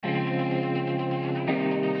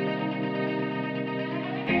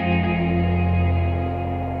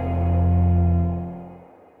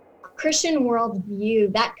Christian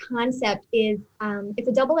worldview, that concept is, it's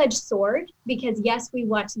a double-edged sword, because yes, we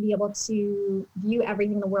want to be able to view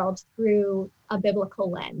everything in the world through a biblical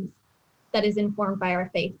lens that is informed by our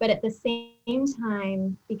faith. But at the same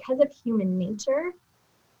time, because of human nature,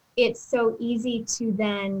 it's so easy to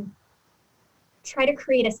then try to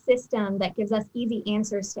create a system that gives us easy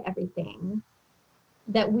answers to everything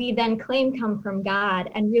that we then claim come from God.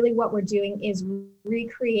 And really what we're doing is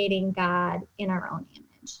recreating God in our own image.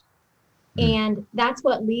 And that's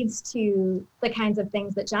what leads to the kinds of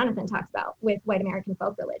things that Jonathan talks about with white American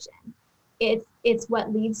folk religion. It's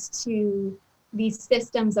what leads to these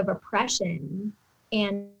systems of oppression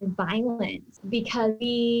and violence, because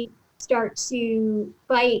we start to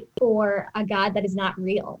fight for a God that is not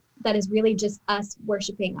real, that is really just us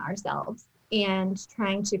worshiping ourselves and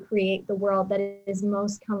trying to create the world that is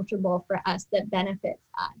most comfortable for us, that benefits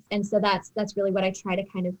us. And so that's really what I try to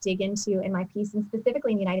kind of dig into in my piece, and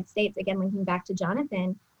specifically in the United States, again, linking back to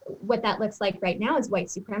Jonathan, what that looks like right now is white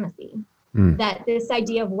supremacy. That this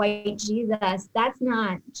idea of white Jesus, that's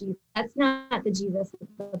not Jesus, that's not the Jesus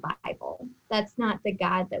of the Bible. That's not the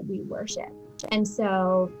God that we worship. And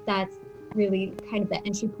so that's really kind of the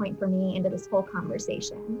entry point for me into this whole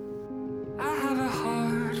conversation. I have a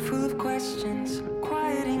heart full of questions,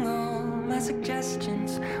 quieting all my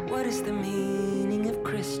suggestions. What is the meaning of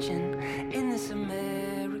Christian in this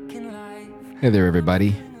American life? Hey there,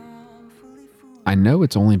 everybody. I know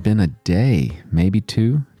it's only been a day, maybe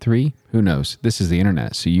 2, 3, who knows? This is the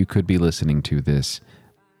internet, so you could be listening to this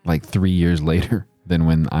like 3 years later than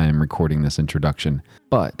when I am recording this introduction.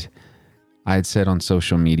 But I had said on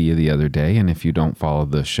social media the other day, and if you don't follow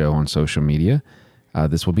the show on social media,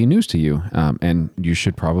 this will be news to you, and you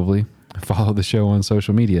should probably follow the show on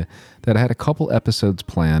social media, that I had a couple episodes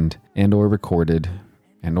planned and or recorded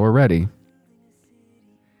and or ready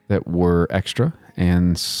that were extra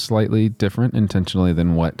and slightly different intentionally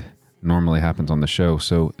than what normally happens on the show.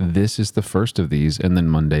 So this is the first of these, and then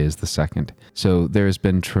Monday is the second. So there has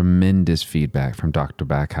been tremendous feedback from Dr.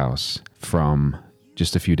 Backhouse from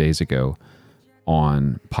just a few days ago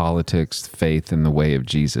on politics, faith, and the way of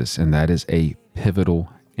Jesus. And that is a pivotal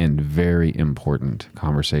and very important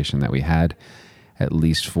conversation that we had, at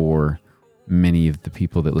least for many of the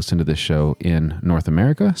people that listen to this show in North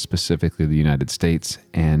America, specifically the United States,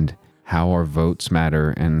 and how our votes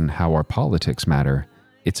matter and how our politics matter.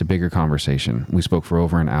 It's a bigger conversation. We spoke for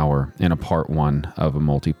over an hour in a part 1 of a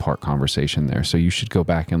multi-part conversation there, so you should go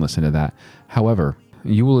back and listen to that. However,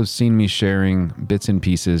 you will have seen me sharing bits and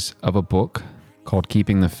pieces of a book called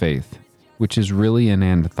Keeping the Faith, which is really an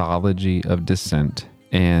anthology of dissent,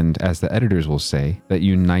 and as the editors will say, that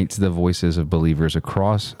unites the voices of believers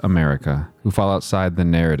across America who fall outside the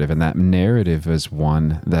narrative. And that narrative is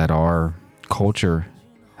one that our culture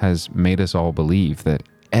has made us all believe, that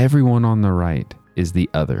everyone on the right is the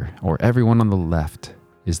other, or everyone on the left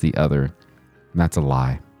is the other. And that's a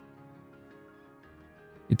lie.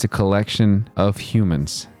 It's a collection of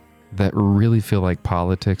humans that really feel like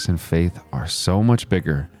politics and faith are so much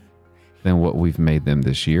bigger than what we've made them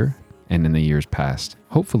this year and in the years past.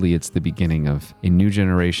 Hopefully it's the beginning of a new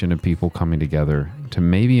generation of people coming together to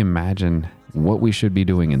maybe imagine what we should be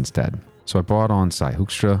doing instead. So I brought on Sai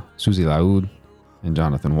Hoekstra, Susie Laoud, and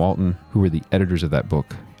Jonathan Walton, who were the editors of that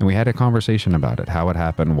book. And we had a conversation about it, how it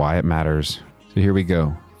happened, why it matters. So here we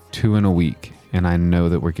go, 2 in a week. And I know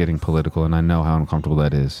that we're getting political, and I know how uncomfortable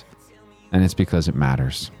that is. And it's because it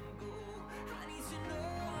matters.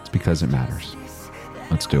 It's because it matters.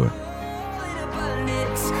 Let's do it.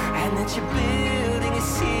 And that you're building a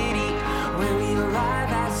city where we arrive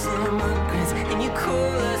as immigrants, and you call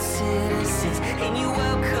us citizens, and you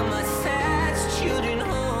welcome us as children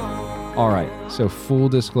home. All right, so full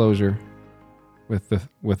disclosure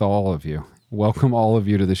with all of you. Welcome all of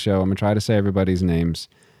you to the show. I'm going to try to say everybody's names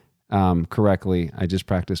correctly. I just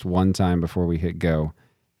practiced one time before we hit go,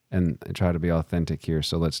 and I try to be authentic here,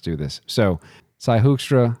 so let's do this. So, Sai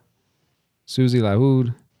Hoekstra, Susie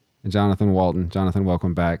Laoud, and Jonathan Walton. Jonathan,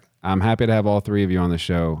 welcome back. I'm happy to have all 3 of you on the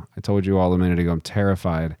show. I told you all a minute ago, I'm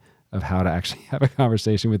terrified of how to actually have a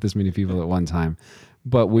conversation with this many people at one time,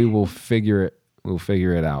 but we'll figure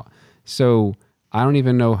it out. So I don't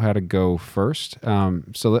even know how to go first.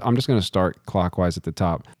 So I'm just going to start clockwise at the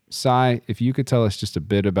top. Sai, if you could tell us just a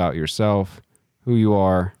bit about yourself, who you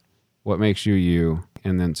are, what makes you you,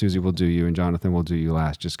 and then Susie will do you, and Jonathan will do you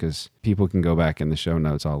last, just because people can go back in the show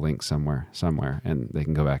notes. I'll link somewhere, and they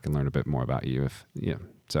can go back and learn a bit more about you.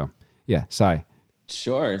 Sai.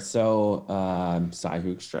 Sure. So I'm Sai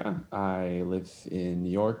Hoekstra. I live in New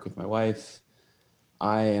York with my wife.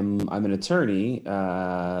 I'm an attorney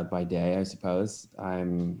by day, I suppose.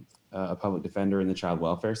 I'm a public defender in the child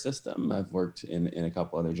welfare system. I've worked in a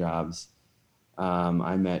couple other jobs.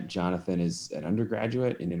 I met Jonathan as an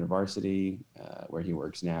undergraduate in InterVarsity, where he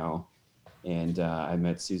works now. And I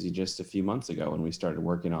met Susie just a few months ago when we started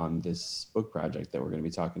working on this book project that we're going to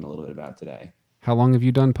be talking a little bit about today. How long have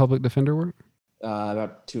you done public defender work?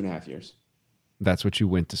 About 2.5 years. That's what you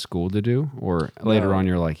went to school to do? Or later No. on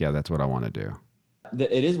you're like, yeah, that's what I want to do?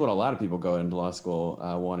 It is what a lot of people go into law school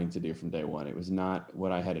wanting to do from day one. It was not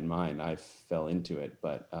what I had in mind. I fell into it,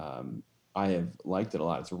 but I have liked it a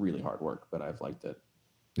lot. It's really hard work, but I've liked it.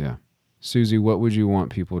 Yeah. Susie, what would you want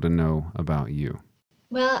people to know about you?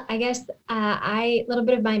 Well, I guess a little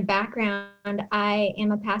bit of my background. I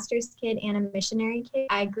am a pastor's kid and a missionary kid.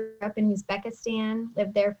 I grew up in Uzbekistan,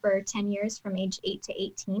 lived there for 10 years from age 8 to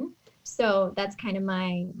 18. So that's kind of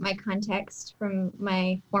my context from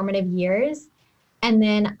my formative years. And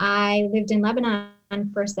then I lived in Lebanon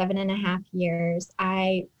for 7.5 years.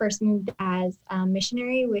 I first moved as a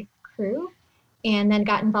missionary with Cru, and then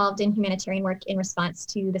got involved in humanitarian work in response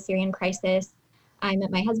to the Syrian crisis. I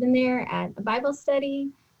met my husband there at a Bible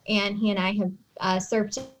study, and he and I have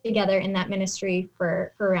served together in that ministry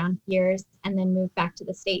for around years, and then moved back to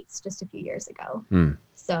the States just a few years ago.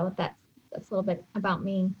 So that's a little bit about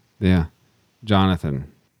me. Yeah.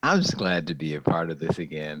 Jonathan. I'm just glad to be a part of this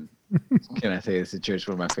again. Can I say this at church?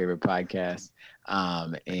 One of my favorite podcasts.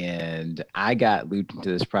 And I got looped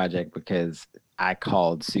into this project because I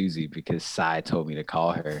called Susie because Cy told me to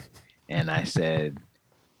call her. And I said,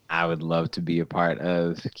 I would love to be a part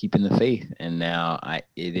of keeping the faith. And now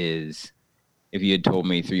it is, if you had told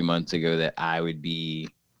me 3 months ago that I would be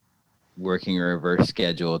working a reverse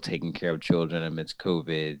schedule, taking care of children amidst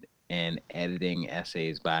COVID, and editing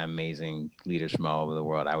essays by amazing leaders from all over the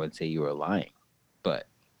world, I would say you were lying. But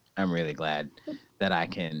I'm really glad that I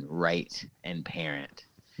can write and parent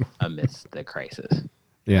amidst the crisis.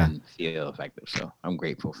 Yeah. And feel effective. So I'm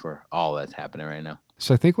grateful for all that's happening right now.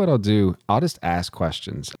 So I think what I'll do, I'll just ask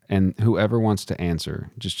questions, and whoever wants to answer,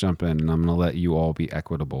 just jump in, and I'm going to let you all be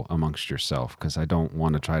equitable amongst yourself because I don't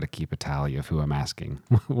want to try to keep a tally of who I'm asking,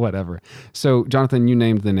 whatever. So Jonathan, you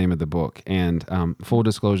named the name of the book, and full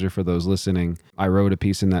disclosure for those listening, I wrote a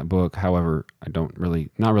piece in that book. However, not really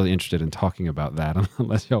interested in talking about that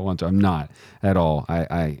unless y'all want to. I'm not at all.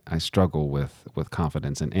 I struggle with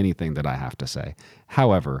confidence in anything that I have to say.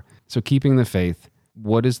 However, so keeping the faith,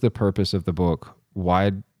 what is the purpose of the book?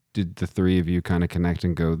 Why did the three of you kind of connect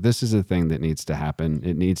and go, this is a thing that needs to happen.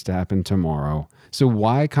 It needs to happen tomorrow. So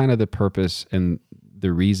why kind of the purpose and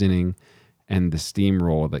the reasoning and the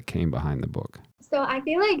steamroll that came behind the book? So I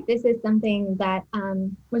feel like this is something that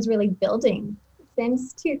was really building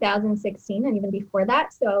since 2016 and even before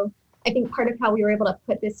that. So I think part of how we were able to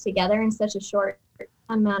put this together in such a short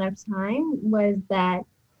amount of time was that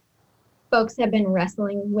folks have been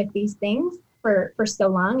wrestling with these things for so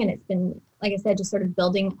long, and it's been, like I said, just sort of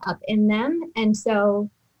building up in them. And so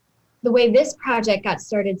the way this project got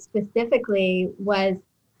started specifically was,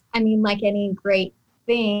 I mean, like any great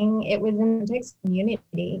thing, it was in the context of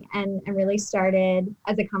community and really started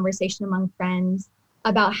as a conversation among friends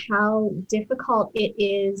about how difficult it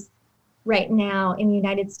is right now in the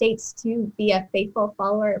United States to be a faithful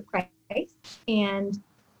follower of Christ and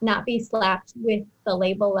not be slapped with the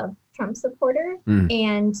label of Trump supporter.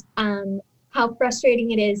 And how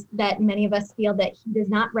frustrating it is that many of us feel that he does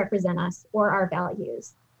not represent us or our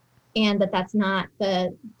values, and that that's not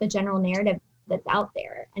the general narrative that's out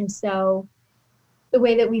there. And so the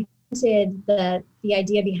way that we did the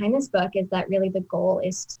idea behind this book is that really the goal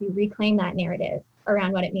is to reclaim that narrative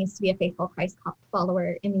around what it means to be a faithful Christ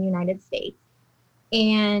follower in the United States.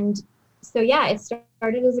 And so, yeah, it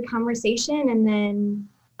started as a conversation, and then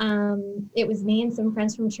it was me and some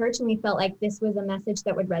friends from church, and we felt like this was a message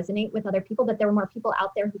that would resonate with other people, that there were more people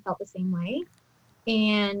out there who felt the same way.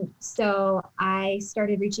 And so I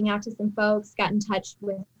started reaching out to some folks, got in touch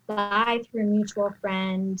with Cy through a mutual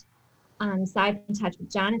friend, Cy in touch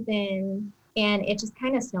with Jonathan, and it just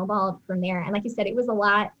kind of snowballed from there. And like you said, it was a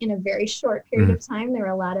lot in a very short period of time. There were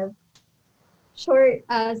a lot of short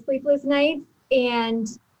sleepless nights and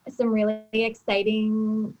some really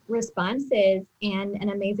exciting responses and an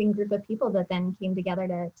amazing group of people that then came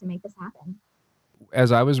together to make this happen.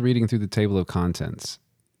 As I was reading through the table of contents,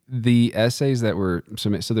 the essays that were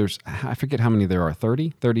submitted, so there's, I forget how many there are,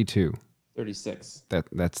 30, 32. 36.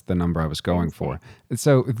 That's the number I was going for. And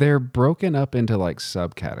so they're broken up into like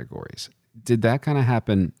subcategories. Did that kind of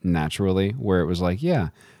happen naturally where it was like, yeah,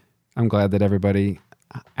 I'm glad that everybody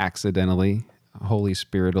accidentally, Holy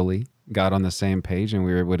Spiritally got on the same page and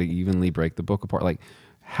we were able to evenly break the book apart? Like,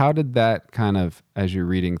 how did that kind of, as you're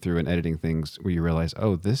reading through and editing things, where you realize,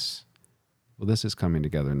 oh, this well, this is coming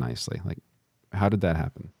together nicely? Like, how did that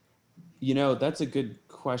happen? That's a good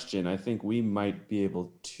question. I think we might be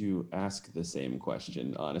able to ask the same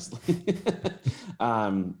question, honestly.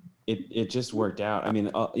 It just worked out. I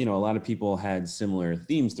mean, a lot of people had similar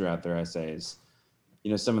themes throughout their essays.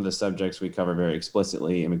 Some of the subjects we cover very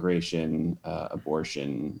explicitly: immigration,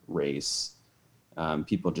 abortion, race.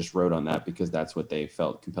 People just wrote on that because that's what they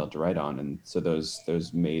felt compelled to write on, and so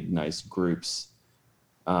those made nice groups.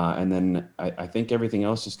 And then I think everything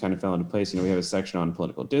else just kind of fell into place. We have a section on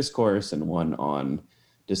political discourse and one on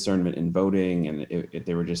discernment in voting, and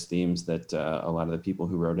they were just themes that a lot of the people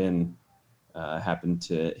who wrote in happened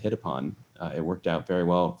to hit upon. It worked out very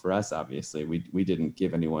well for us, obviously. We didn't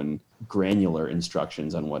give anyone granular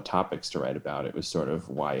instructions on what topics to write about. It was sort of,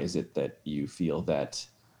 why is it that you feel that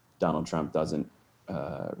Donald Trump doesn't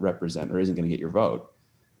represent or isn't going to get your vote?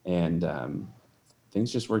 And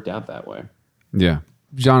things just worked out that way. Yeah.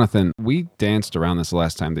 Jonathan, we danced around this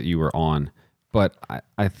last time that you were on, but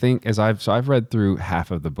I think I've read through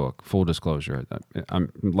half of the book, full disclosure.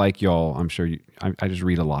 I'm like y'all, I'm sure I just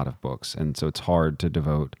read a lot of books. And so it's hard to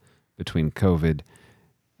devote between COVID,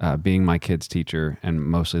 being my kid's teacher, and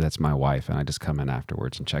mostly that's my wife. And I just come in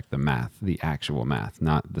afterwards and check the math, the actual math,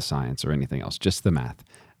 not the science or anything else, just the math.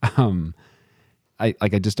 I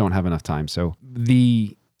just don't have enough time. So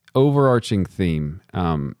the overarching theme,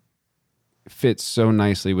 fits so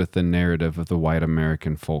nicely with the narrative of the white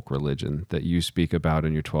American folk religion that you speak about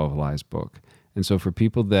in your 12 Lies book. And so for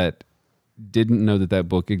people that didn't know that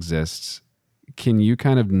book exists, can you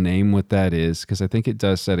kind of name what that is? Because I think it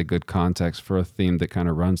does set a good context for a theme that kind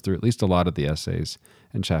of runs through at least a lot of the essays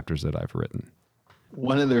and chapters that I've written.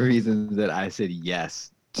 One of the reasons that I said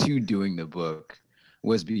yes to doing the book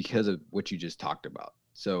was because of what you just talked about.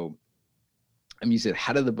 So, you said,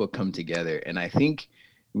 how did the book come together? And I think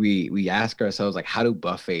we ask ourselves, like, how do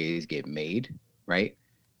buffets get made, right?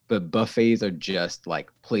 But buffets are just like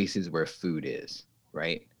places where food is,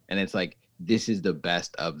 right? And it's like, this is the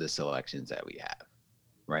best of the selections that we have,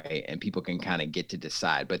 right? And people can kind of get to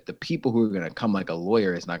decide. But the people who are going to come, like a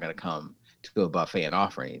lawyer is not going to come to a buffet and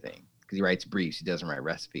offer anything because he writes briefs, he doesn't write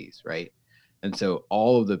recipes, right? And so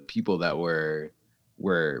all of the people that were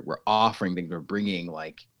offering things were bringing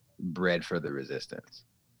like bread for the resistance,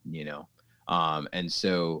 and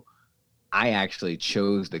so I actually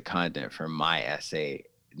chose the content for my essay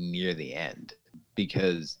near the end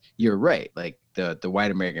because you're right. Like the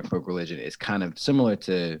white American folk religion is kind of similar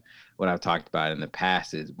to what I've talked about in the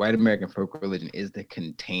past. Is white American folk religion is the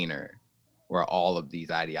container where all of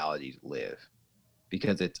these ideologies live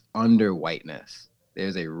because it's under whiteness.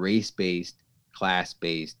 There's a race-based,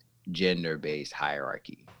 class-based, gender-based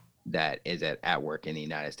hierarchy that is at work in the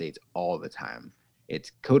United States all the time.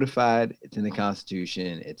 It's codified, it's in the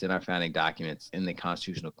Constitution, it's in our founding documents, in the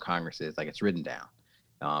constitutional congresses, like it's written down.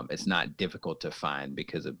 It's not difficult to find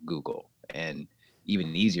because of Google, and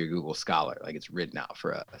even easier, Google Scholar, like it's written out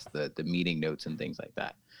for us, the meeting notes and things like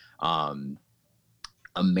that.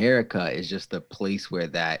 America is just the place where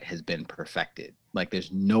that has been perfected. Like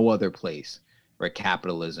there's no other place where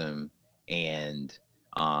capitalism and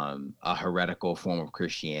a heretical form of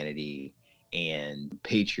Christianity and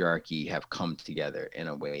patriarchy have come together in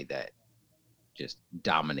a way that just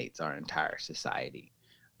dominates our entire society.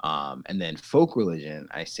 And then folk religion,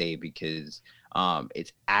 I say because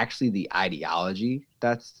it's actually the ideology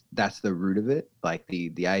that's the root of it. Like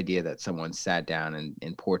the idea that someone sat down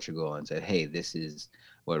in Portugal and said, hey, this is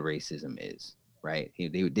what racism is, right? They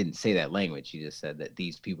didn't say that language. He just said that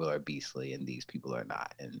these people are beastly and these people are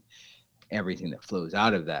not. And everything that flows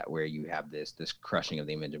out of that, where you have this crushing of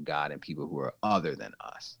the image of God and people who are other than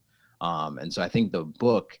us. And so I think the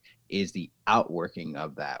book is the outworking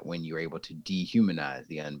of that. When you're able to dehumanize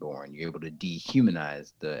the unborn, you're able to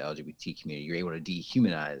dehumanize the LGBT community, you're able to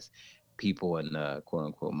dehumanize people in the quote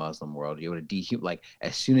unquote Muslim world, you're able to like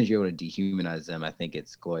as soon as you're able to dehumanize them, I think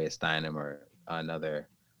it's Gloria Steinem or another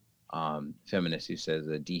feminist who says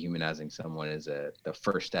that dehumanizing someone is the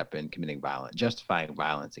first step in committing violence, justifying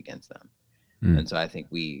violence against them. And so I think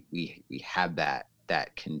we have that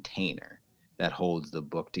container that holds the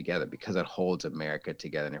book together because it holds America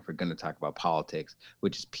together. And if we're going to talk about politics,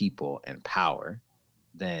 which is people and power,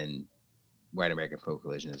 then white American folk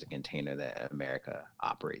religion is a container that America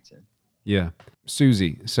operates in. Yeah.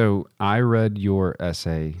 Susie, so I read your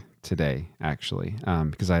essay today, actually,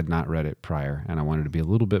 because I had not read it prior, and I wanted to be a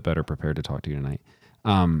little bit better prepared to talk to you tonight.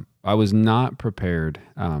 I was not prepared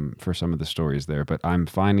for some of the stories there, but I'm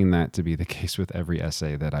finding that to be the case with every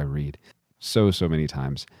essay that I read so many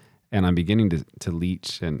times. And I'm beginning to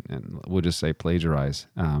leech and we'll just say plagiarize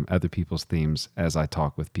other people's themes as I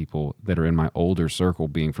talk with people that are in my older circle,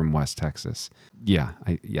 being from West Texas.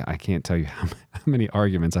 I can't tell you how many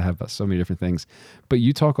arguments I have about so many different things. But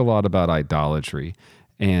you talk a lot about idolatry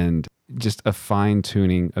and just a fine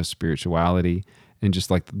tuning of spirituality and just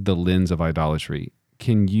like the lens of idolatry.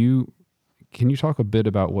 Can you talk a bit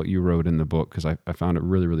about what you wrote in the book? Because I found it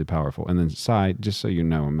really, really powerful. And then, Sai, just so you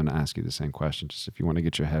know, I'm going to ask you the same question, just if you want to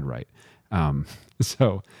get your head right.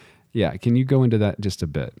 Can you go into that just a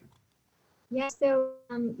bit? Yeah, so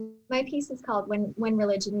my piece is called When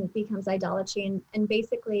Religion Becomes Idolatry. And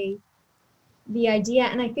basically the idea,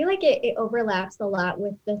 and I feel like it overlaps a lot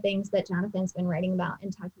with the things that Jonathan's been writing about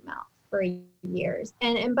and talking about for years.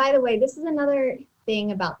 And by the way, this is another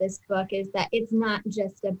thing about this book, is that it's not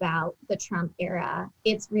just about the Trump era.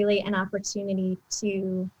 It's really an opportunity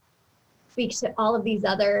to speak to all of these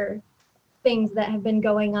other things that have been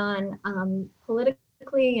going on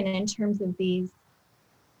politically and in terms of these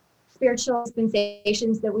spiritual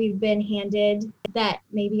dispensations that we've been handed that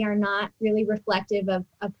maybe are not really reflective of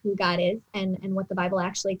who God is and what the Bible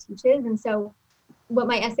actually teaches. And so what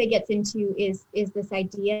my essay gets into is this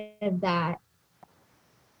idea that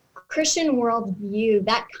Christian worldview,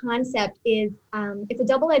 that concept is, it's a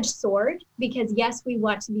double-edged sword, because yes, we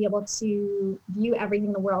want to be able to view everything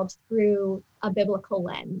in the world through a biblical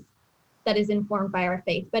lens that is informed by our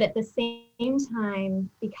faith. But at the same time,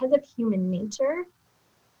 because of human nature,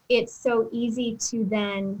 it's so easy to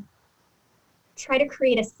then try to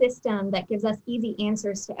create a system that gives us easy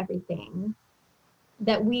answers to everything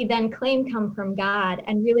that we then claim come from God.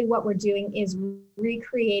 And really what we're doing is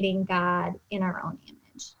recreating God in our own image.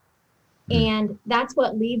 And that's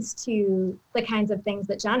what leads to the kinds of things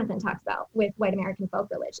that Jonathan talks about with white American folk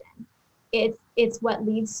religion. It's what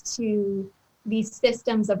leads to these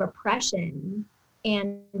systems of oppression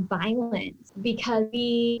and violence, because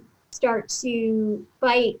we start to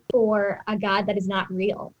fight for a God that is not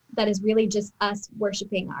real, that is really just us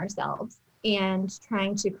worshiping ourselves and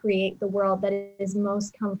trying to create the world that is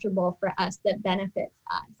most comfortable for us, that benefits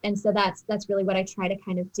us. And so that's really what I try to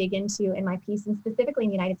kind of dig into in my piece, and specifically in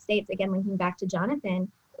the United States, again, linking back to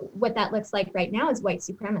Jonathan, what that looks like right now is white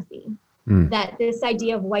supremacy. That this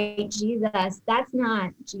idea of white Jesus, that's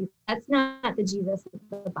not Jesus, that's not the Jesus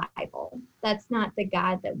of the Bible. That's not the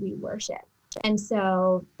God that we worship. And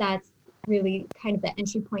so that's really kind of the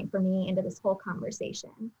entry point for me into this whole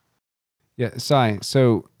conversation. Yeah, Sai,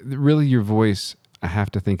 so really your voice, I have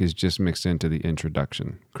to think, is just mixed into the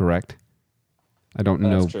introduction, correct? I don't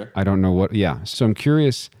know. That's true. I don't know what, yeah. So I'm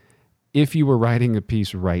curious, if you were writing a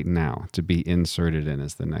piece right now to be inserted in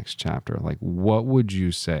as the next chapter, like what would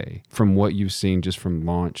you say from what you've seen just from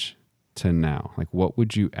launch to now? Like what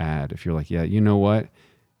would you add if you're like, yeah, you know what?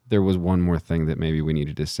 There was one more thing that maybe we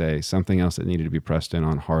needed to say, something else that needed to be pressed in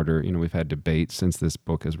on harder. You know, we've had debates since this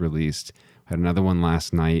book has released. We had another one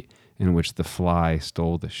last night in which The Fly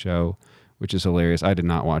stole the show, which is hilarious. I did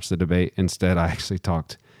not watch the debate. Instead, I actually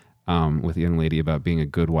talked with a young lady about being a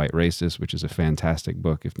good white racist, which is a fantastic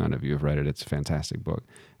book. If none of you have read it, it's a fantastic book.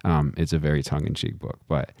 It's a very tongue-in-cheek book,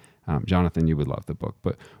 but Jonathan, you would love the book.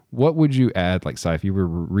 But what would you add, like, Si, if you were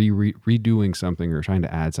redoing something or trying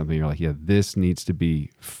to add something, you're like, yeah, this needs to be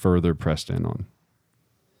further pressed in on?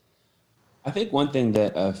 I think one thing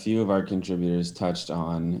that a few of our contributors touched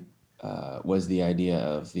on was the idea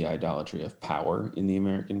of the idolatry of power in the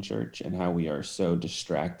American church, and how we are so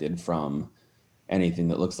distracted from anything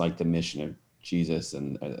that looks like the mission of Jesus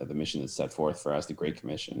and the mission that's set forth for us, the Great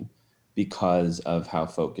Commission, because of how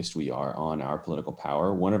focused we are on our political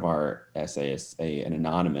power. One of our essayists, an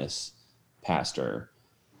anonymous pastor,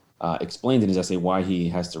 explained in his essay why he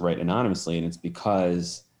has to write anonymously, and it's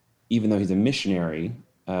because even though he's a missionary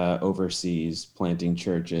overseas, planting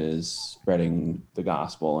churches, spreading the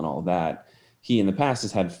gospel and all of that, he in the past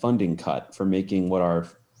has had funding cut for making what are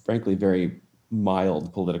frankly very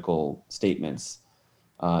mild political statements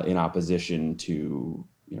in opposition to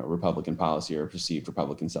Republican policy or perceived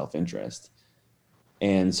Republican self-interest.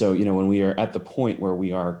 And so, when we are at the point where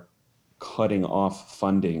we are cutting off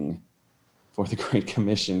funding for the Great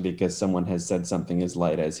Commission because someone has said something as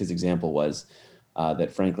light as his example was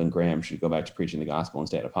that Franklin Graham should go back to preaching the gospel and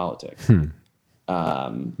stay out of politics,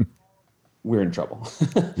 we're in trouble.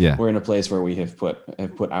 Yeah. We're in a place where we have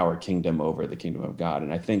put our kingdom over the kingdom of God.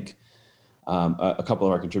 And I think a couple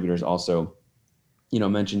of our contributors also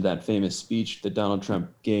mentioned that famous speech that Donald Trump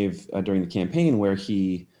gave during the campaign, where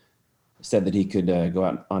he said that he could go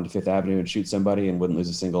out onto Fifth Avenue and shoot somebody and wouldn't lose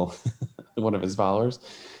a single one of his followers.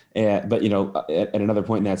 But at another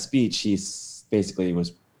point in that speech, he basically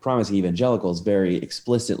was promising evangelicals very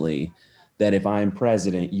explicitly that if I'm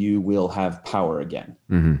president, you will have power again.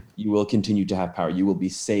 Mm-hmm. You will continue to have power. You will be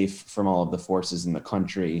safe from all of the forces in the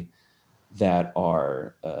country that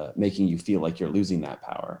are making you feel like you're losing that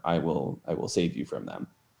power. I will save you from them.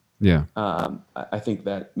 Yeah. I think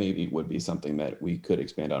that maybe would be something that we could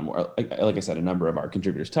expand on more. Like I said, a number of our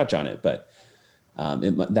contributors touch on it, but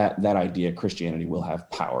that idea, Christianity will have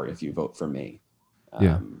power if you vote for me.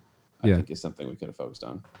 I think is something we could have focused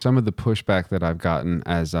on. Some of the pushback that I've gotten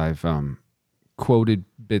as I've quoted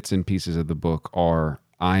bits and pieces of the book are,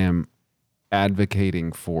 I am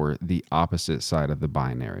advocating for the opposite side of the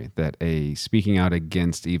binary, that speaking out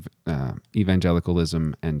against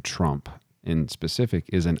evangelicalism and Trump in specific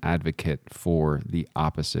is an advocate for the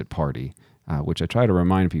opposite party, which I try to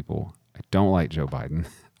remind people, I don't like Joe Biden.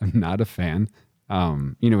 I'm not a fan.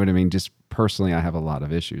 You know what I mean? Just personally, I have a lot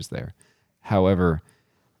of issues there. However,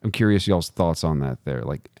 I'm curious y'all's thoughts on that there.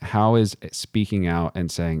 Like, how is speaking out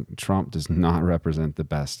and saying Trump does not represent the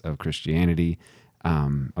best of Christianity?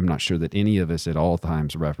 I'm not sure that any of us at all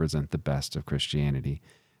times represent the best of Christianity,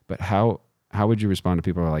 but how would you respond to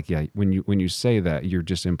people who are like, yeah, when you say that, you're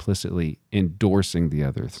just implicitly endorsing the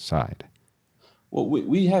other side? Well,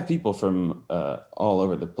 we have people from all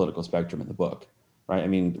over the political spectrum in the book, right? I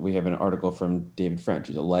mean, we have an article from David French,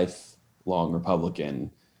 who's a lifelong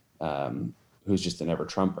Republican, who's just an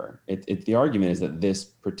ever-Trumper. The argument is that this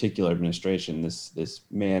particular administration, this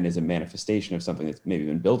man is a manifestation of something that's maybe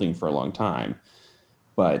been building for a long time,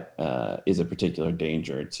 but is a particular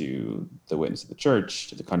danger to the witness of the church,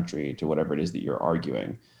 to the country, to whatever it is that you're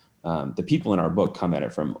arguing. The people in our book come at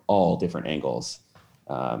it from all different angles,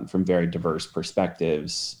 from very diverse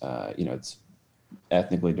perspectives. It's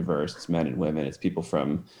ethnically diverse, it's men and women, it's people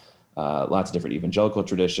from lots of different evangelical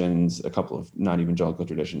traditions, a couple of non-evangelical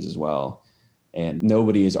traditions as well. And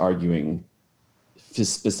nobody is arguing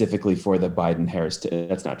specifically for the Biden-Harris ticket.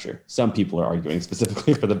 That's not true. Some people are arguing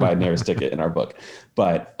specifically for the Biden-Harris ticket in our book,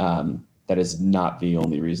 but that is not the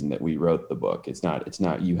only reason that we wrote the book. It's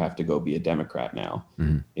not you have to go be a Democrat now.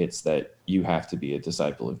 Mm-hmm. It's that you have to be a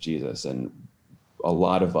disciple of Jesus. And a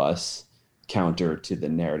lot of us, counter to the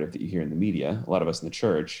narrative that you hear in the media, a lot of us in the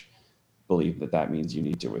church believe that means you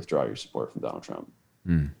need to withdraw your support from Donald Trump.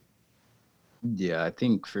 Mm. Yeah, I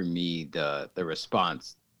think for me, the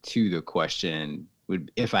response to the question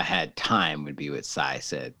would, if I had time, would be what Sai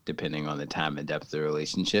said, depending on the time and depth of the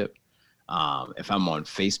relationship. If I'm on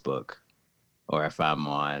Facebook or if I'm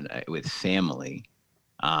on with family,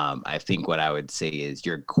 I think what I would say is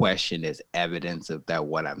your question is evidence of that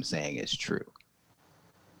what I'm saying is true.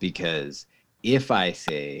 Because if I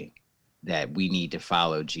say that we need to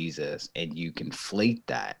follow Jesus and you conflate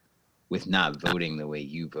that with not voting the way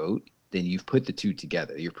you vote, then you've put the two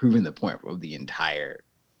together. You're proving the point of the entire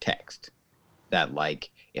text. That,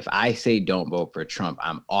 like, if I say don't vote for Trump,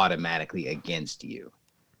 I'm automatically against you.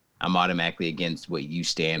 I'm automatically against what you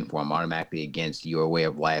stand for. I'm automatically against your way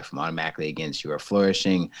of life. I'm automatically against your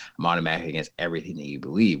flourishing. I'm automatically against everything that you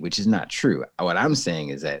believe, which is not true. What I'm saying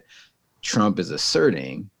is that Trump is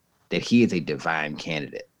asserting that he is a divine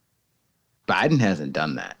candidate. Biden hasn't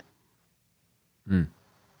done that. Mm.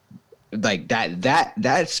 Like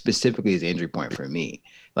that specifically is the entry point for me.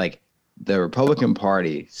 Like, the Republican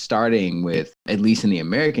Party, starting with, at least in the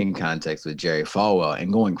American context, with Jerry Falwell,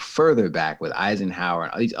 and going further back with Eisenhower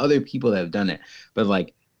and all these other people that have done it. But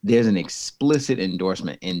like, there's an explicit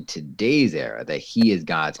endorsement in today's era that he is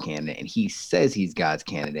God's candidate, and he says he's God's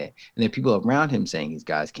candidate, and there are people around him saying he's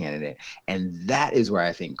God's candidate. And that is where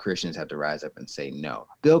I think Christians have to rise up and say no.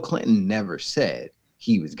 Bill Clinton never said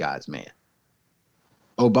he was God's man.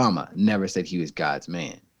 Obama never said he was God's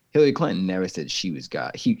man. Hillary Clinton never said she was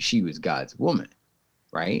God. She was God's woman,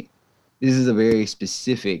 right? This is a very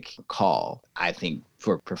specific call, I think,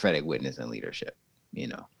 for prophetic witness and leadership.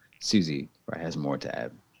 Susie has more to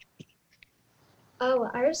add. Oh,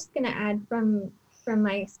 I was just going to add from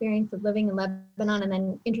my experience of living in Lebanon, and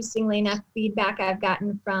then interestingly enough, feedback I've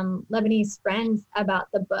gotten from Lebanese friends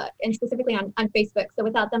about the book, and specifically on Facebook. So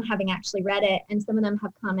without them having actually read it, and some of them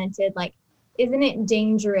have commented like, isn't it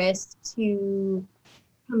dangerous to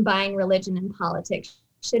combine religion and politics?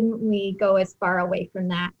 Shouldn't we go as far away from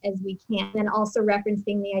that as we can? And also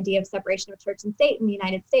referencing the idea of separation of church and state in the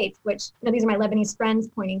United States, which, these are my Lebanese friends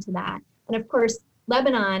pointing to that. And of course,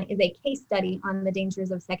 Lebanon is a case study on the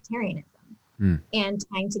dangers of sectarianism and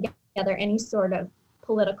tying together any sort of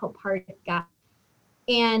political party of God.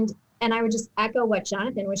 And I would just echo what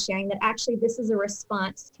Jonathan was sharing, that actually this is a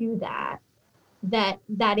response to that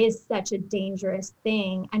is such a dangerous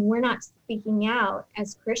thing. And we're not speaking out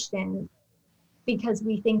as Christians because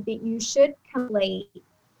we think that you should conflate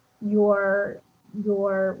your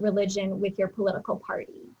religion with your political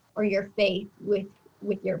party. or your faith with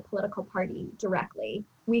your political party directly.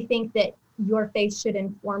 We think that your faith should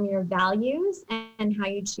inform your values and how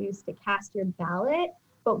you choose to cast your ballot.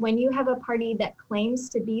 But when you have a party that claims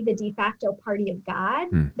to be the de facto party of God,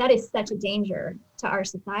 that is such a danger to our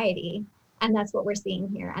society. And that's what we're seeing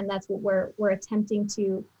here. And that's what we're attempting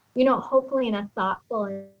to, hopefully in a thoughtful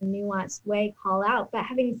and nuanced way call out. But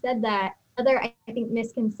having said that, I think,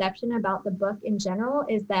 misconception about the book in general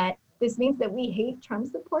is that this means that we hate Trump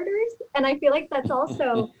supporters. And I feel like that's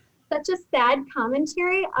also such a sad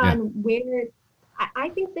commentary on where I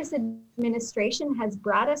think this administration has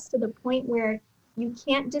brought us to the point where you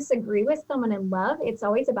can't disagree with someone in love. It's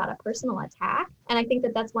always about a personal attack. And I think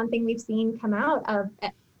that that's one thing we've seen come out of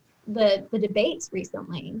the debates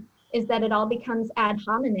recently, is that it all becomes ad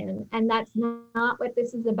hominem. And that's not what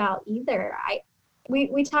this is about either.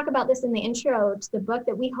 We talk about this in the intro to the book,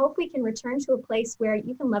 that we hope we can return to a place where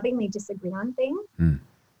you can lovingly disagree on things.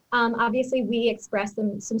 Obviously, we express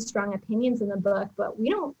some strong opinions in the book, but we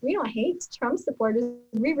don't hate Trump supporters.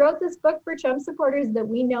 We wrote this book for Trump supporters that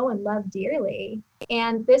we know and love dearly,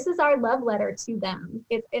 and this is our love letter to them.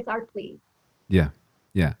 It's our plea. Yeah.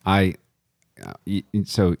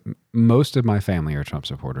 So most of my family are Trump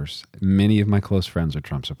supporters. Many of my close friends are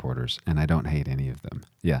Trump supporters, and I don't hate any of them.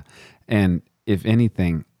 Yeah, and if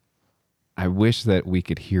anything, I wish that we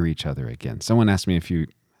could hear each other again. Someone asked me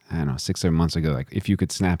 6-7 months ago, like, if you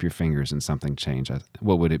could snap your fingers and something changed,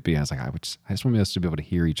 what would it be? I was like, I just want us to be able to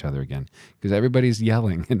hear each other again, because everybody's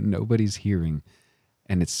yelling and nobody's hearing,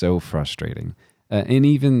 and it's so frustrating. And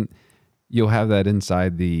even you'll have that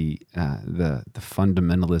inside the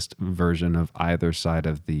fundamentalist version of either side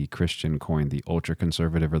of the Christian coin, the ultra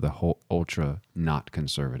conservative or the whole ultra not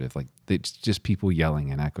conservative. Like, it's just people yelling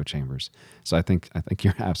in echo chambers. So I think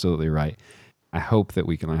you're absolutely right. I hope that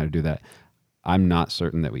we can learn how to do that. I'm not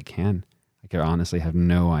certain that we can. I honestly have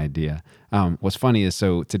no idea. What's funny is,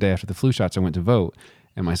 so today after the flu shots, I went to vote,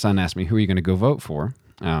 and my son asked me, "Who are you going to go vote for?"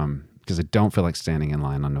 Because I don't feel like standing in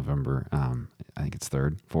line on November. I think it's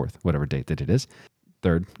 3rd, 4th, whatever date that it is.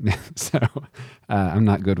 3rd. So I'm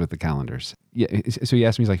not good with the calendars. Yeah. So he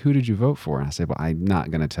asked me, he's like, "Who did you vote for?" And I said, "Well, I'm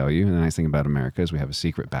not going to tell you." And the nice thing about America is we have a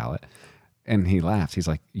secret ballot. And he laughed. He's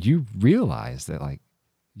like, "You realize that, like,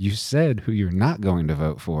 you said who you're not going to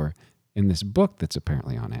vote for in this book that's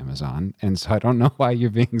apparently on Amazon. And so I don't know why you're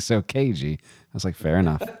being so cagey." I was like, fair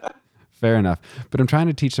enough. Fair enough. But I'm trying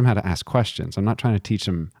to teach them how to ask questions. I'm not trying to teach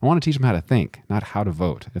them. I want to teach them how to think, not how to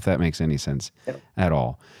vote, if that makes any sense at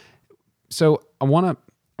all. So I want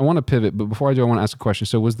to pivot, but before I do, I want to ask a question.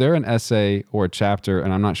 So was there an essay or a chapter,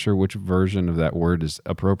 and I'm not sure which version of that word is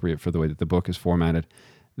appropriate for the way that the book is formatted,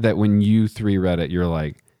 that when you three read it, you're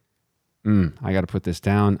like, I got to put this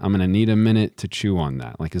down. I'm going to need a minute to chew on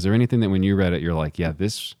that. Like, is there anything that when you read it, you're like, yeah,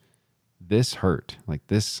 this hurt. Like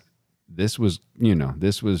this was,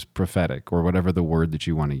 this was prophetic, or whatever the word that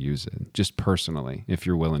you want to use it, just personally, if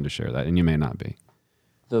you're willing to share that, and you may not be.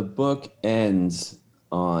 The book ends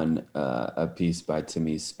on a piece by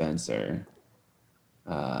Therese Spencer.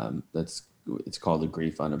 It's called "A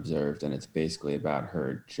Grief Unobserved," and it's basically about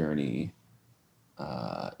her journey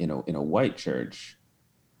in a white church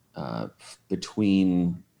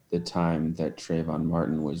between the time that Trayvon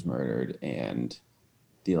Martin was murdered and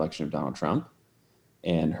the election of Donald Trump,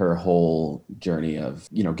 and her whole journey of,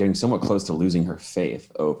 getting somewhat close to losing her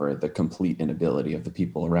faith over the complete inability of the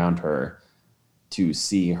people around her to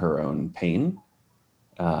see her own pain,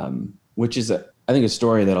 which is, I think, a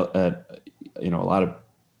story that, a lot of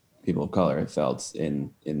people of color have felt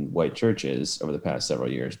in white churches over the past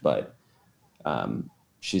several years. But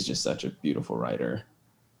she's just such a beautiful writer.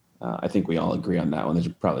 I think we all agree on that one. There's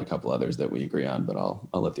probably a couple others that we agree on, but I'll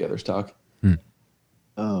let the others talk.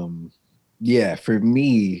 Yeah, for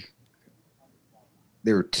me,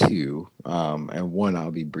 there were two, and one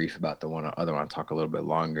I'll be brief about. The other one I'll talk a little bit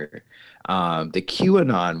longer. The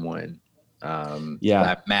QAnon one,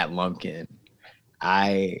 by Matt Lumpkin.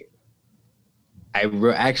 I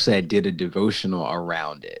did a devotional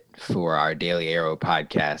around it for our Daily Arrow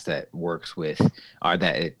podcast that works with, or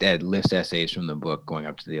that lists essays from the book going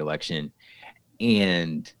up to the election,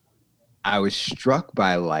 and I was struck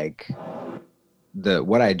by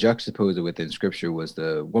what I juxtaposed it within scripture was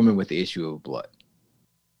the woman with the issue of blood.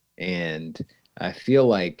 And I feel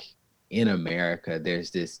like in America,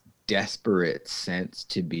 there's this desperate sense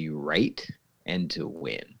to be right and to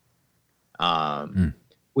win,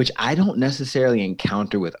 which I don't necessarily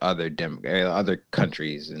encounter with other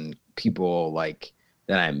countries and people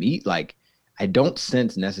that I meet. I don't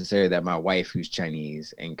sense necessarily that my wife, who's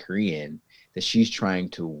Chinese and Korean, that she's trying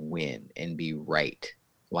to win and be right,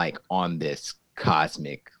 on this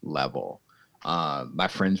cosmic level. My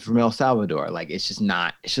friends from El Salvador, like it's just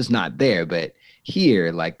not there. But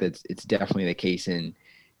here, like it's definitely the case, and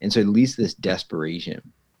so it leads to this desperation.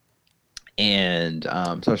 And so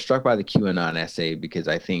I was struck by the QAnon essay because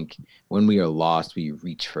I think when we are lost, we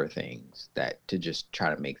reach for things that to just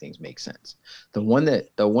try to make things make sense. The one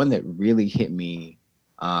that really hit me,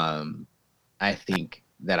 I think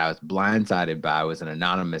that I was blindsided by was an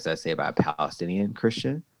anonymous essay by a Palestinian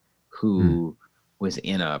Christian who was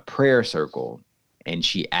in a prayer circle, and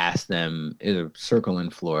she asked them, in a circle in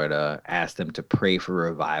Florida, asked them to pray for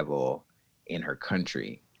revival in her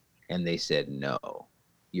country. And they said, no,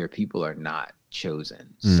 your people are not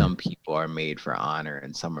chosen. Some people are made for honor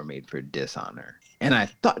and some are made for dishonor. And I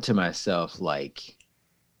thought to myself, like,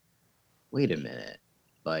 wait a minute,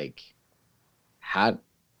 like, how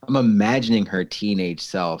I'm imagining her teenage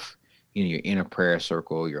self, you're in a prayer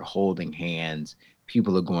circle, you're holding hands,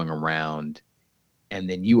 people are going around, and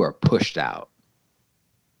then you are pushed out,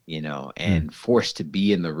 and forced to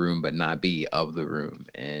be in the room but not be of the room.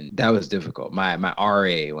 And that was difficult. My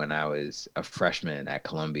RA when I was a freshman at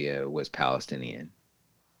Columbia was Palestinian,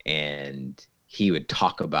 and he would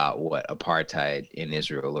talk about what apartheid in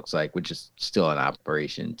Israel looks like, which is still in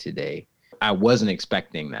operation today. I wasn't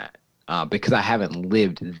expecting that because I haven't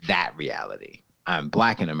lived that reality. I'm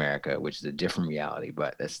Black in America, which is a different reality,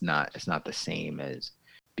 but it's not the same as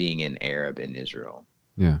being an Arab in Israel.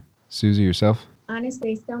 Yeah. Susie, yourself?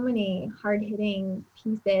 Honestly, so many hard-hitting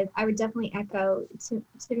pieces. I would definitely echo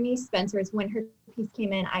Tiffany Spencer's. When her piece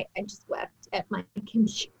came in, I just wept at my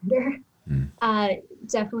computer.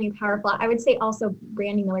 Definitely powerful. I would say also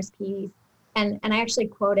Brandy Miller's piece, and I actually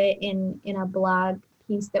quote it in a blog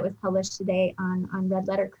piece that was published today on Red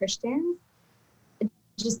Letter Christians,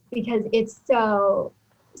 just because it's so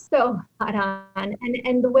hot on,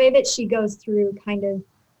 and the way that she goes through kind of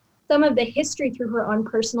some of the history through her own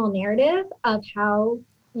personal narrative of how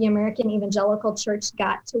the American evangelical church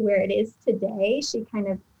got to where it is today. She kind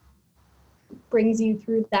of brings you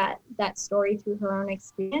through that story through her own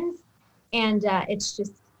experience. And it's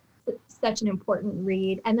just such an important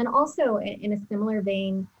read. And then also in a similar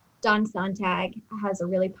vein, Dawn Sontag has a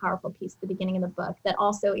really powerful piece at the beginning of the book that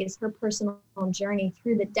also is her personal journey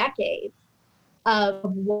through the decades of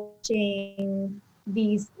watching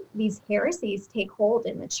these heresies take hold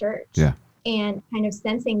in the church. Yeah. And kind of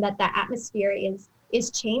sensing that atmosphere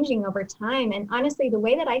is changing over time. And honestly, the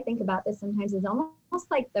way that I think about this sometimes is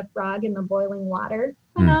almost like the frog in the boiling water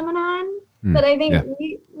phenomenon. That I think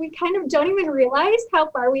we kind of don't even realize how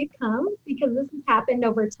far we've come because this has happened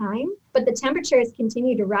over time. But the temperatures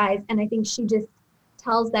continue to rise. And I think she just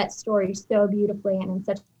tells that story so beautifully and in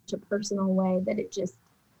such a personal way that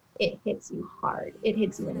it hits you hard. It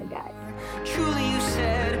hits you in the gut. Truly you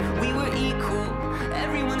said we were equal.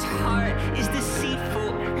 Everyone's heart is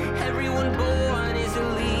deceitful. Everyone born is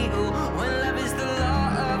illegal. When love is the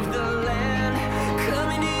law of the land.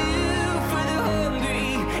 Coming to you for the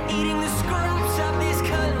hungry. Eating the scraps of this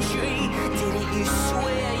country. Didn't you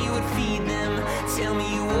swear you would feed them? Tell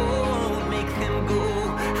me you won't make them go.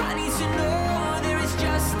 I need to know there is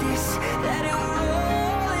justice. That it will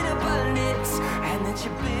roll in abundance. And that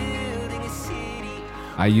you're building a city.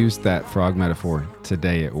 I used that frog metaphor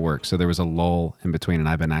today at work. So there was a lull in between, and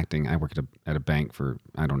I've been acting. I worked at a bank for,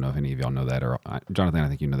 I don't know if any of y'all know that, or Jonathan, I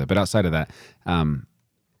think you know that. But outside of that,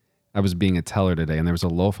 I was being a teller today, and there was a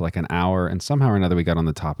lull for like an hour, and somehow or another we got on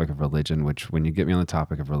the topic of religion, which when you get me on the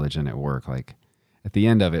topic of religion at work, like at the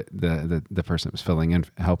end of it, the person that was filling in,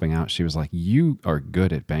 helping out, she was like, you are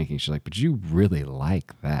good at banking. She's like, but you really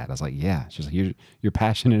like that. I was like, yeah. She's like, you're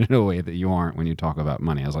passionate in a way that you aren't when you talk about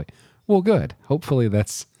money. I was like, well, good. Hopefully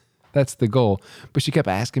that's the goal. But she kept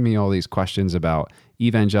asking me all these questions about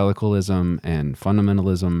evangelicalism and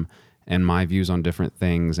fundamentalism and my views on different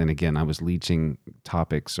things. And again, I was leeching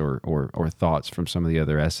topics or thoughts from some of the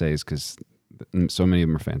other essays because so many of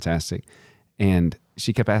them are fantastic. And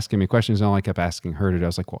she kept asking me questions, and all I kept asking her to do, I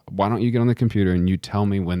was like, well, why don't you get on the computer and you tell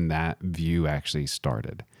me when that view actually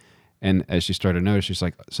started? And as she started to notice, she's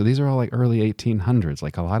like, so these are all like early 1800s.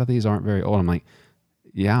 Like a lot of these aren't very old. I'm like,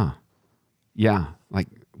 yeah. Like,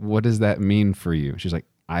 what does that mean for you? She's like,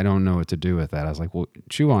 I don't know what to do with that. I was like, well,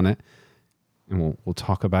 chew on it and we'll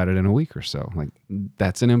talk about it in a week or so. Like,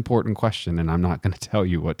 that's an important question, and I'm not going to tell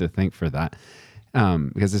you what to think for that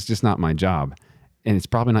because it's just not my job. And it's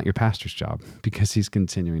probably not your pastor's job because he's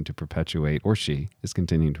continuing to perpetuate, or she is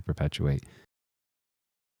continuing to perpetuate.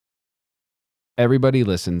 Everybody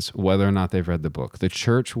listens whether or not they've read the book. The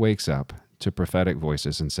church wakes up to prophetic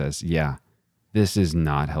voices and says, yeah, this is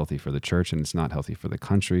not healthy for the church and it's not healthy for the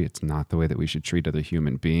country. It's not the way that we should treat other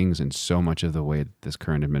human beings and so much of the way that this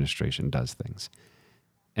current administration does things.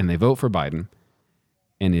 and they vote for Biden,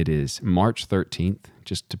 and it is March 13th,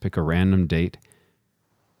 just to pick a random date,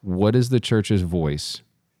 what is the church's voice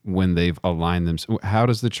when they've aligned themselves? How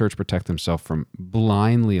does the church protect themselves from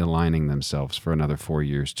blindly aligning themselves for another 4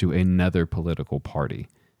 years to another political party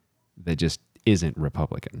that just isn't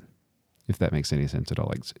Republican? If that makes any sense at all.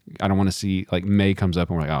 Like, I don't want to see like May comes up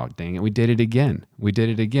and we're like, oh, dang it, we did it again. We did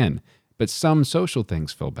it again. But some social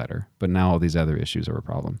things feel better, but now all these other issues are a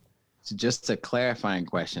problem. So just a clarifying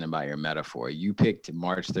question about your metaphor. You picked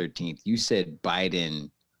March 13th. You said Biden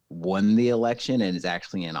won the election and is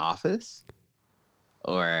actually in office?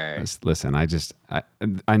 Or listen,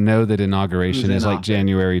 I know that inauguration is like office?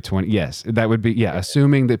 January 20. Yes, that would be, yeah,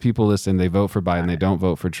 assuming that people listen, they vote for Biden, they don't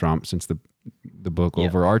vote for Trump, since the book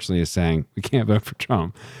overarchingly is saying we can't vote for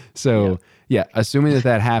Trump. So yeah, assuming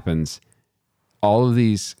that happens, all of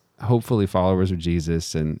these hopefully followers of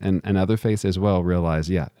Jesus and other faiths as well realize,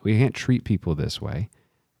 we can't treat people this way.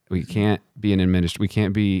 We can't be we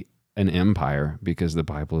can't be an empire, because the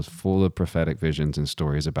Bible is full of prophetic visions and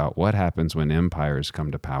stories about what happens when empires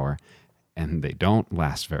come to power, and they don't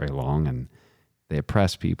last very long, and they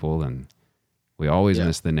oppress people, and we always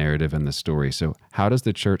miss the narrative and the story. So how does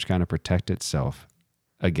the church kind of protect itself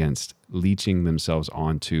against leeching themselves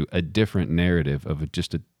onto a different narrative of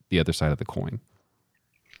just the other side of the coin?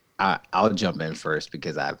 I'll jump in first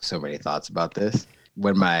because I have so many thoughts about this.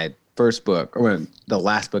 When my first book, or when the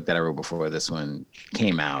last book that I wrote before this one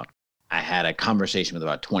came out, I had a conversation with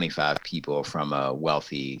about 25 people from a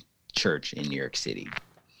wealthy church in New York City.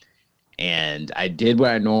 And I did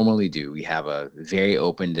what I normally do. We have a very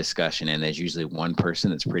open discussion, and there's usually one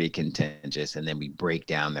person that's pretty contentious, and then we break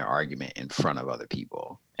down their argument in front of other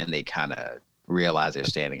people, and they kind of realize they're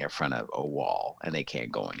standing in front of a wall and they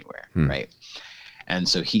can't go anywhere, right? And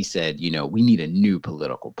so he said, we need a new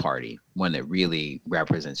political party, one that really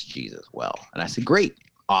represents Jesus well. And I said, great,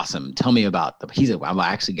 awesome. Tell me about he said, well,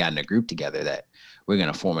 I've actually gotten a group together that we're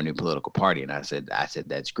going to form a new political party. And I said,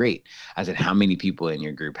 that's great. I said, how many people in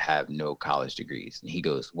your group have no college degrees? And he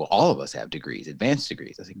goes, well, all of us have degrees, advanced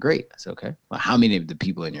degrees. I said, great. I said, okay. Well, how many of the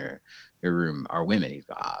people in your room are women? He's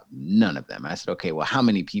like, none of them. I said, okay, well, how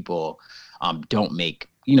many people don't make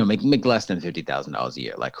less than $50,000 a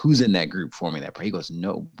year? Like, who's in that group forming that party? He goes,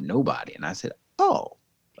 nobody. And I said, oh,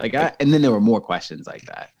 and then there were more questions like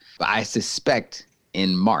that. But I suspect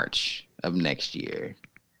in March of next year,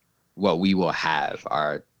 what we will have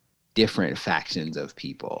are different factions of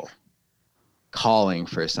people calling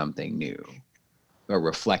for something new or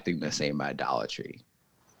reflecting the same idolatry,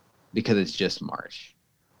 because it's just March.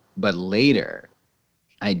 But later,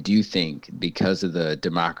 I do think because of the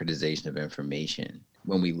democratization of information,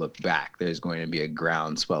 when we look back, there's going to be a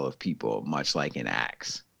groundswell of people, much like in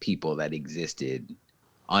Acts, people that existed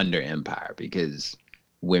under empire, because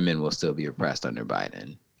women will still be oppressed under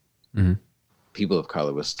Biden. Mm-hmm. People of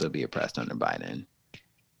color will still be oppressed under Biden.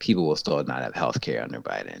 People will still not have health care under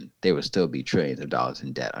Biden. There will still be trillions of dollars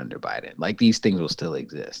in debt under Biden. Like, these things will still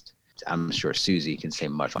exist. I'm sure Susie can say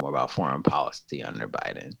much more about foreign policy under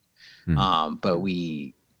Biden. Mm-hmm. But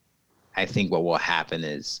I think what will happen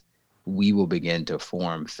is we will begin to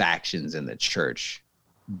form factions in the church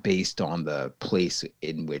based on the place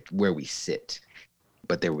where we sit.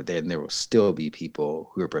 But there will still be people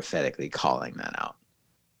who are prophetically calling that out.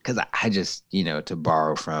 Because I just, to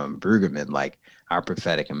borrow from Brueggemann, like, our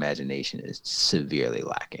prophetic imagination is severely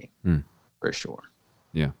lacking, for sure.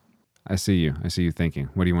 Yeah. I see you thinking.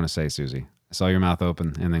 What do you want to say, Susie? I saw your mouth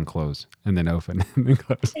open and then close and then open and then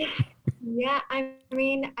close. Yeah, I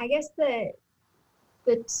mean, I guess the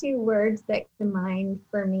two words that come to mind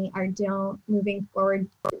for me are moving forward.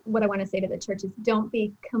 What I want to say to the church is don't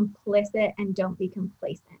be complicit and don't be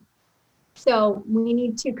complacent. So we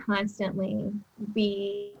need to constantly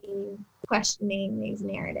be questioning these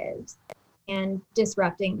narratives and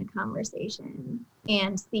disrupting the conversation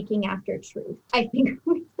and seeking after truth. I think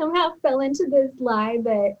we somehow fell into this lie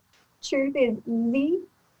that truth is easy,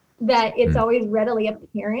 that it's always readily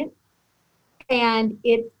apparent, and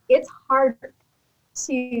it's hard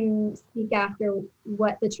to seek after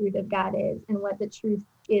what the truth of God is and what the truth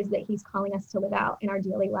is that he's calling us to live out in our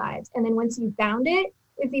daily lives. And then once you've found it,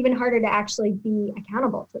 it's even harder to actually be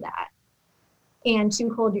accountable to that and to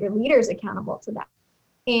hold your leaders accountable to that.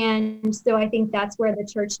 And so I think that's where the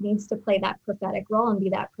church needs to play that prophetic role and be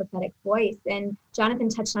that prophetic voice. And Jonathan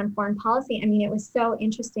touched on foreign policy. I mean, it was so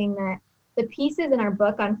interesting that the pieces in our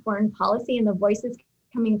book on foreign policy and the voices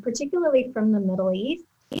coming particularly from the Middle East,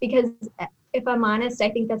 because if I'm honest,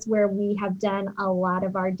 I think that's where we have done a lot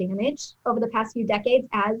of our damage over the past few decades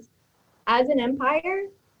as an empire.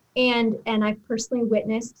 And I've personally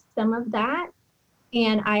witnessed some of that.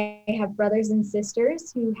 And I have brothers and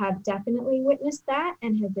sisters who have definitely witnessed that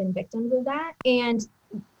and have been victims of that. And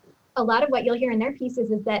a lot of what you'll hear in their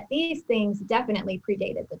pieces is that these things definitely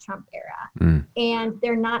predated the Trump era. And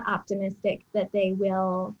they're not optimistic that they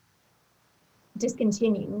will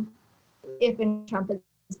discontinue if Trump is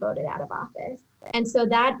voted out of office. And so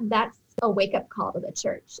that's a wake-up call to the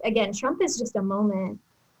church. Again, Trump is just a moment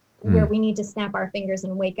where we need to snap our fingers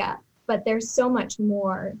and wake up. But there's so much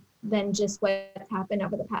more than just what's happened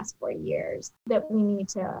over the past 4 years that we need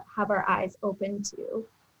to have our eyes open to.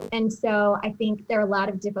 And so I think there are a lot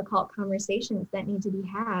of difficult conversations that need to be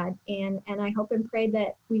had. And I hope and pray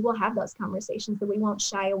that we will have those conversations, that we won't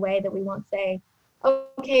shy away, that we won't say,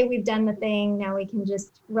 okay, we've done the thing. Now we can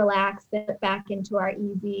just relax and get back into our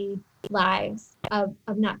easy lives of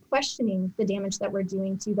not questioning the damage that we're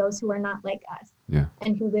doing to those who are not like us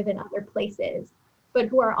and who live in other places, but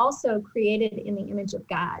who are also created in the image of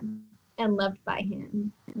God and loved by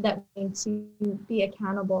him, that we need to be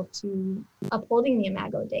accountable to upholding the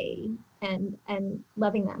Imago Dei and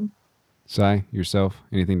loving them. Sai, yourself,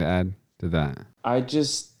 anything to add to that? I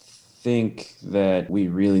just think that we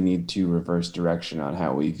really need to reverse direction on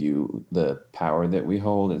how we view the power that we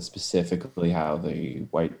hold, and specifically how the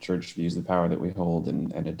white church views the power that we hold,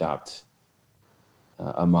 and adopt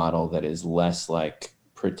a model that is less like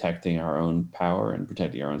protecting our own power and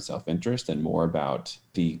protecting our own self-interest, and more about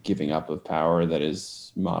the giving up of power that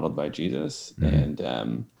is modeled by Jesus.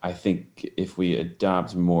 And I think if we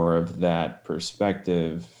adopt more of that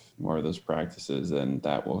perspective, more of those practices, then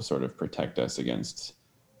that will sort of protect us against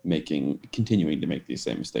continuing to make these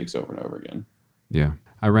same mistakes over and over again. Yeah.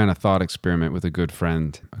 I ran a thought experiment with a good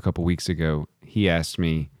friend a couple weeks ago. He asked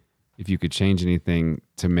me, if you could change anything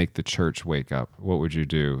to make the church wake up, what would you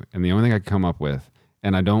do? And the only thing I could come up with,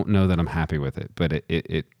 and I don't know that I'm happy with it, but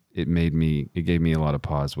it gave me a lot of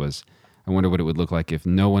pause, was I wonder what it would look like if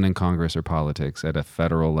no one in Congress or politics at a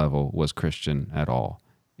federal level was Christian at all.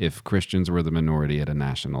 If Christians were the minority at a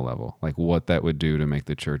national level, like what that would do to make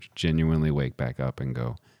the church genuinely wake back up and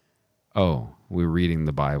go, oh, we're reading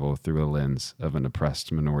the Bible through a lens of an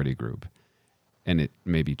oppressed minority group. And it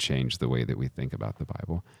maybe change the way that we think about the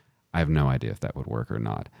Bible. I have no idea if that would work or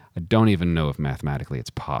not. I don't even know if mathematically it's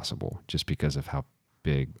possible, just because of how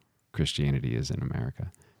big Christianity is in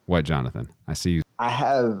America. What, Jonathan? I see you. I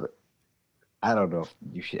don't know if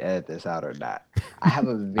you should edit this out or not. I have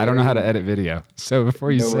I don't know how to edit video. So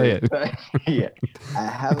before you say it. Yeah. I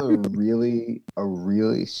have a really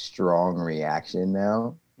strong reaction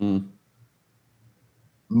now.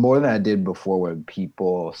 More than I did before, when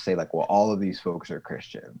people say like, well, all of these folks are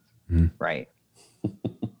Christians, right?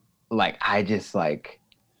 Like, I just like...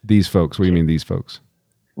 These folks, what do you mean these folks?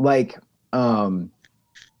 Like, so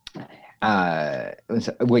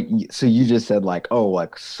you just said like, oh,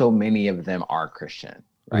 like so many of them are Christian,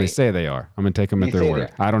 right? They say they are. I'm going to take them at their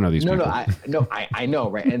word. I don't know these people. I know,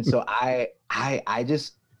 right? And so I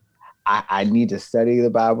need to study the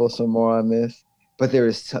Bible some more on this. But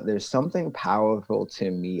there's something powerful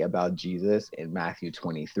to me about Jesus in Matthew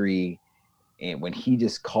 23, and when he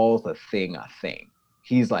just calls a thing,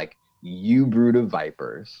 he's like, you brood of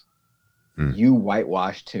vipers, you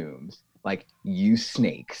whitewashed tombs, like you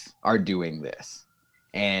snakes are doing this.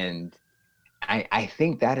 And I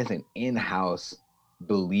think that is an in-house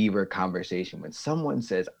believer conversation. When someone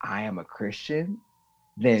says, I am a Christian,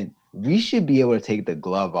 then we should be able to take the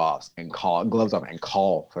gloves off and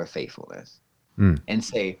call for faithfulness. And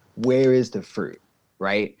say, where is the fruit,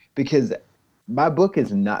 right? Because my book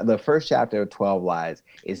is not, the first chapter of 12 Lies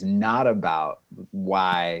is not about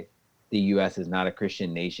why the U.S. is not a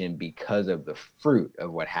Christian nation because of the fruit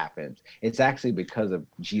of what happens. It's actually because of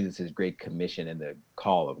Jesus's great commission and the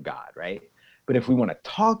call of God, right? But if we want to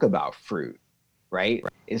talk about fruit, right,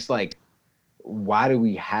 it's like, why do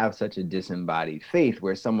we have such a disembodied faith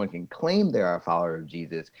where someone can claim they're a follower of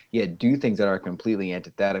Jesus, yet do things that are completely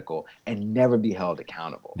antithetical and never be held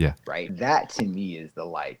accountable? Yeah. Right. That to me is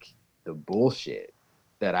the bullshit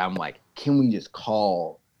that I'm like, can we just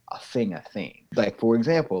call a thing a thing? Like, for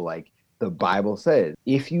example, like the Bible says,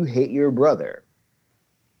 if you hate your brother,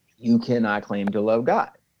 you cannot claim to love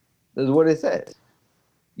God. That's what it says.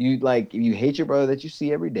 If you hate your brother that you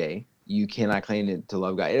see every day, you cannot claim to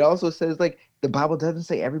love God. It also says, like, the Bible doesn't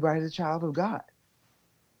say everybody's a child of God.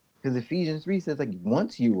 Because Ephesians 3 says, like,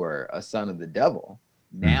 once you were a son of the devil,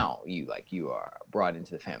 now you are brought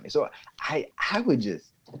into the family. So I would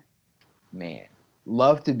just,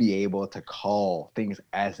 love to be able to call things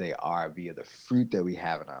as they are via the fruit that we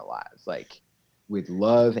have in our lives. Like, with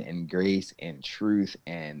love and grace and truth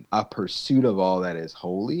and a pursuit of all that is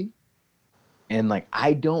holy. And like,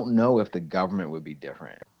 I don't know if the government would be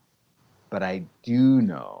different. but I do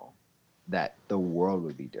know that the world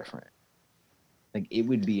would be different. Like, it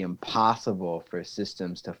would be impossible for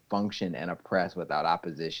systems to function and oppress without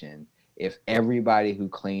opposition if everybody who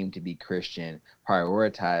claimed to be Christian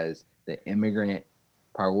prioritized the immigrant,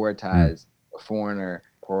 prioritized the foreigner,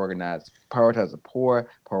 prioritized the poor,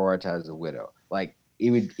 prioritized the widow. Like,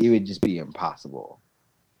 it would just be impossible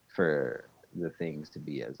for the things to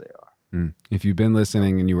be as they are. If you've been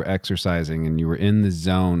listening and you were exercising and you were in the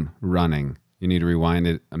zone running, you need to rewind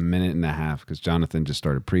it a minute and a half because Jonathan just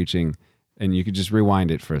started preaching. And you could just rewind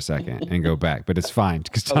it for a second and go back, but it's fine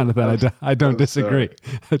because Jonathan, I don't disagree.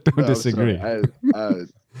 I don't disagree.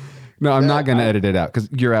 No, I'm not going to edit it out because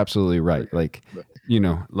you're absolutely right. Like,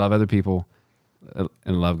 love other people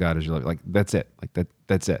and love God as you love. Like, that's it. Like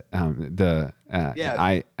that's it.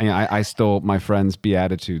 I stole my friend's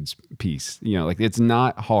Beatitudes piece. Like, it's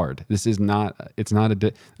not hard. It's not let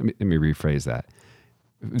me rephrase that.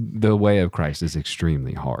 The way of Christ is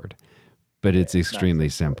extremely hard, but it's extremely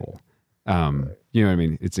simple. You know what I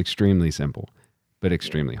mean? It's extremely simple, but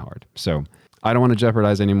extremely hard. So I don't want to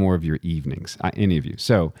jeopardize any more of your evenings, any of you.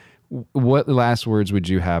 So what last words would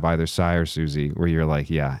you have, either Cy or Susie, where you're like,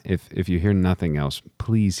 yeah, if you hear nothing else,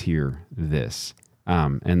 please hear this.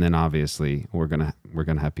 And then obviously we're going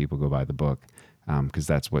to have people go buy the book, because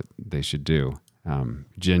that's what they should do.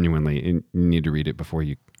 Genuinely, you need to read it before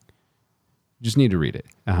you just need to read it.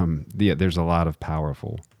 There's a lot of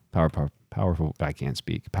powerful, I can't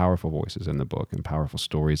speak, powerful voices in the book and powerful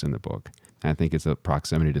stories in the book. And I think it's the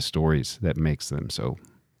proximity to stories that makes them so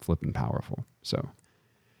flippin' powerful. So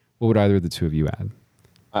what would either of the two of you add?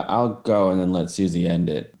 I'll go and then let Susie end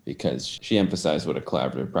it, because she emphasized what a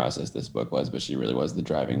collaborative process this book was, but she really was the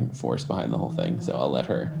driving force behind the whole thing. So I'll let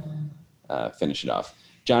her finish it off.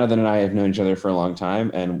 Jonathan and I have known each other for a long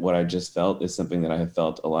time, and what I just felt is something that I have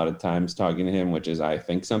felt a lot of times talking to him, which is I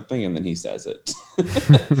think something and then he says it.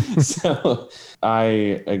 So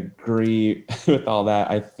I agree with all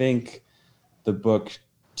that. I think the book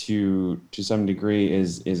to some degree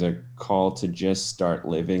is a call to just start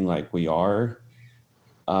living like we are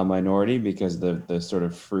a minority, because the sort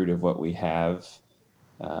of fruit of what we have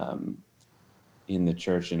in the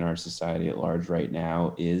church, in our society at large right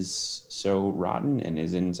now, is so rotten and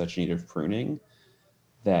is in such need of pruning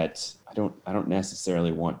that I don't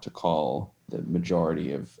necessarily want to call the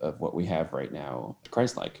majority of what we have right now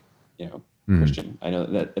Christ-like, Christian. I know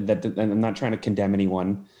that and I'm not trying to condemn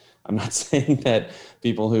anyone. I'm not saying that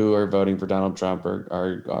people who are voting for Donald Trump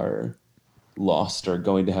are lost or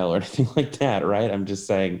going to hell or anything like that, right? I'm just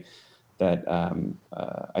saying that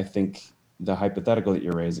I think the hypothetical that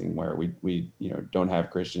you're raising, where we don't have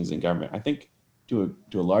Christians in government, I think to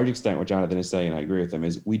a large extent what Jonathan is saying, and I agree with him,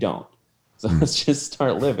 is we don't. So let's just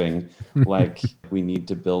start living like we need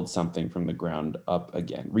to build something from the ground up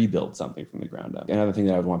again, rebuild something from the ground up. Another thing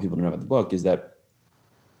that I would want people to know about the book is that,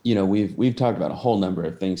 we've talked about a whole number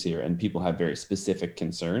of things here, and people have very specific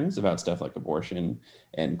concerns about stuff like abortion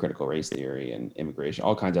and critical race theory and immigration,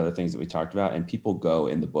 all kinds of other things that we talked about. And people go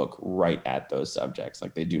in the book right at those subjects.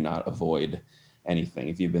 Like, they do not avoid anything.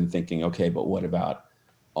 If you've been thinking, okay, but what about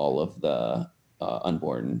all of the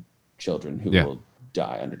unborn children who will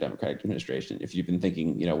die under Democratic administration? If you've been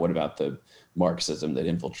thinking, what about the Marxism that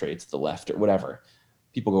infiltrates the left or whatever,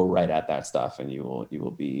 people go right at that stuff, and you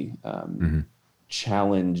will be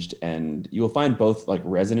challenged, and you will find both like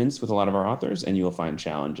resonance with a lot of our authors, and you will find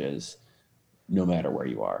challenges no matter where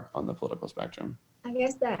you are on the political spectrum. I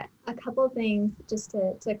guess that a couple of things just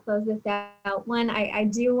to close this out. One, I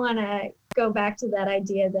do want to go back to that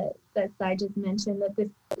idea that I just mentioned, that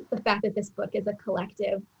the fact that this book is a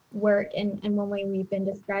collective work, and one way we've been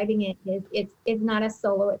describing it is it's not a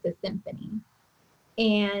solo, it's a symphony.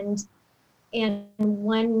 And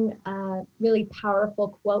one really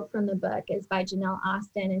powerful quote from the book is by Janelle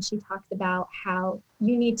Austin, and she talks about how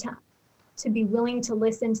you need to be willing to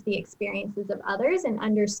listen to the experiences of others and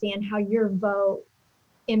understand how your vote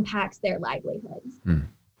impacts their livelihoods.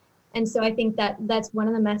 And so I think that's one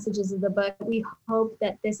of the messages of the book. We hope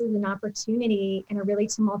that this is an opportunity in a really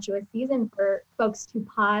tumultuous season for folks to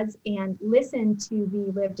pause and listen to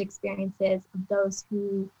the lived experiences of those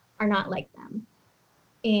who are not like them,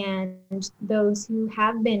 and those who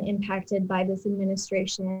have been impacted by this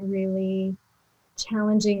administration in really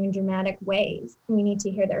challenging and dramatic ways. We need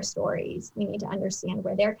to hear their stories. We need to understand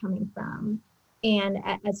where they're coming from. And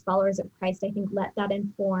as followers of Christ, I think let that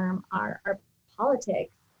inform our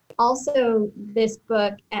politics. Also, this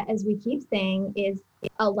book, as we keep saying, is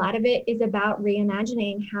a lot of it is about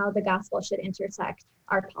reimagining how the gospel should intersect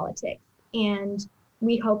our politics. And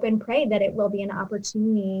we hope and pray that it will be an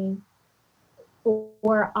opportunity for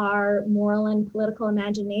for our moral and political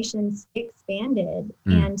imaginations expanded.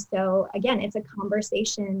 And so again, it's a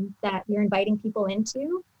conversation that we're inviting people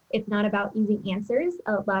into. It's not about easy answers.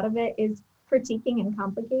 A lot of it is critiquing and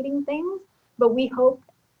complicating things, but we hope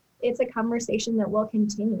it's a conversation that will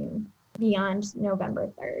continue beyond November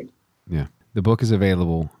 3rd. Yeah. The book is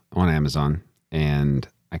available on Amazon, and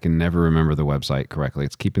I can never remember the website correctly.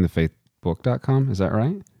 It's keepingthefaithbook.com. Is that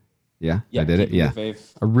right? Yeah, I did it. Yeah. I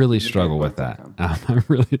really struggle with that. I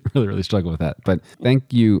really struggle with that. But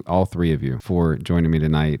thank you, all three of you, for joining me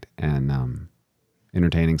tonight and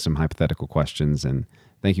entertaining some hypothetical questions. And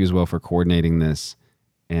thank you as well for coordinating this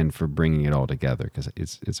and for bringing it all together, because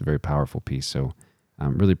it's a very powerful piece. So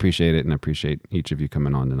really appreciate it, and appreciate each of you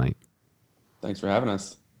coming on tonight. Thanks for having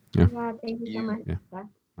us. Yeah, thank you so much. Yeah,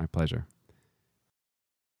 my pleasure.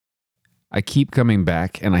 I keep coming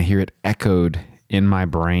back, and I hear it echoed in my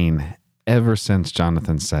brain ever since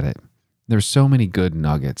Jonathan said it. There's so many good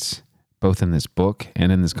nuggets, both in this book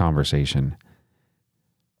and in this conversation.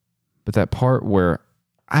 But that part where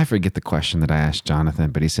I forget the question that I asked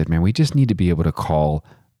Jonathan, but he said, man, we just need to be able to call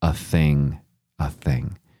a thing a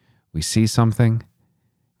thing. We see something,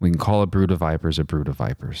 we can call a brood of vipers a brood of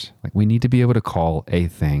vipers. Like, we need to be able to call a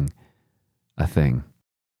thing a thing.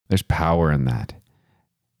 There's power in that.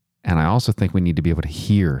 And I also think we need to be able to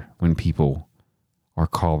hear when people are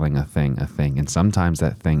calling a thing a thing. And sometimes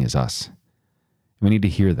that thing is us. We need to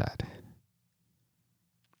hear that.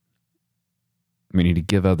 We need to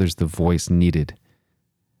give others the voice needed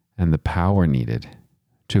and the power needed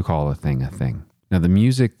to call a thing a thing. Now, the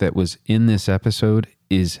music that was in this episode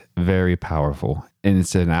is very powerful, and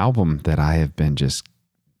it's an album that I have been just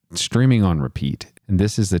streaming on repeat. And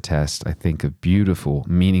this is the test, I think, of beautiful,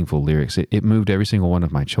 meaningful lyrics. It moved every single one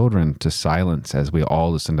of my children to silence as we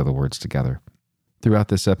all listened to the words together. Throughout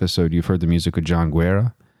this episode, you've heard the music of John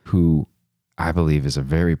Guerra, who I believe is a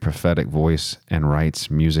very prophetic voice and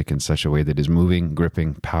writes music in such a way that is moving,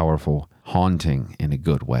 gripping, powerful, haunting in a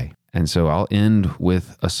good way. And so I'll end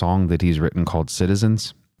with a song that he's written called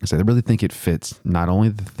Citizens. So I really think it fits not only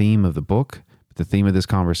the theme of the book, but the theme of this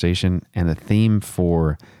conversation, and the theme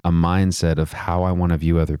for a mindset of how I want to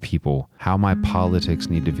view other people, how my politics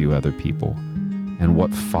need to view other people, and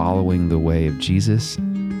what following the way of Jesus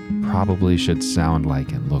probably should sound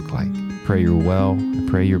like and look like. Pray you're well. I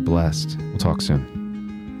pray you're blessed. We'll talk soon.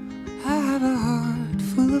 I have a heart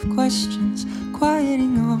full of questions,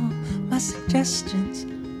 quieting all my suggestions.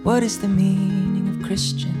 What is the meaning of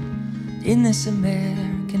Christian in this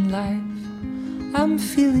American life? I'm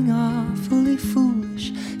feeling awfully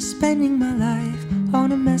foolish, spending my life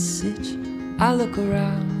on a message. I look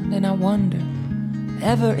around and I wonder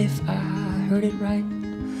ever if I heard it right.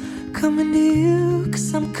 Coming to you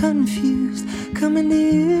cause I'm confused, coming to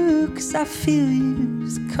you cause I feel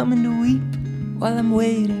used, coming to weep while I'm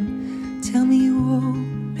waiting. Tell me you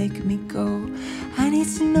won't make me go. I need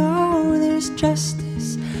to know there's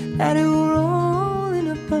justice, that it will roll in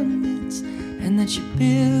abundance, and that you're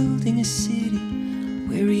building a city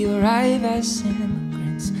where we arrive as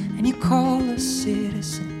immigrants, and you call us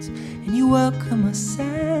citizens, and you welcome us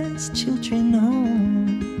as children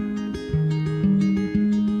home.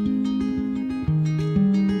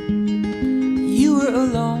 You were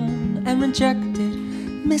alone and rejected,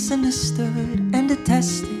 misunderstood and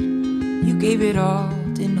detested. You gave it all,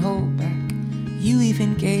 didn't hold back. You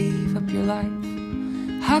even gave up your life.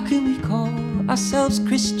 How can we call ourselves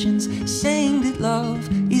Christians, saying that love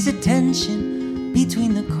is a tension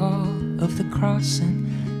between the call of the cross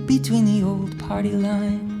and between the old party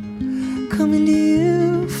line? Coming to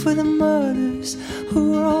you for the mothers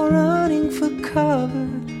who are all running for cover.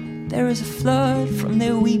 There is a flood from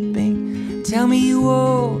their weeping. Tell me you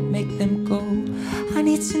won't make them go. I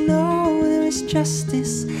need to know there is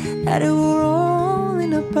justice, that it will roll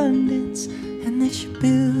in abundance, and that you're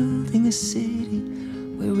building a city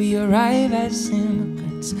where we arrive as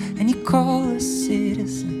immigrants, and you call us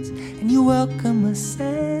citizens, and you welcome us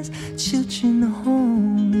as children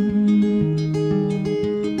home.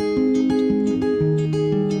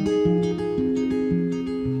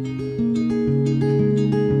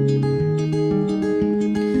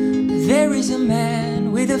 There is a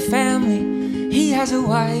man with a family, he has a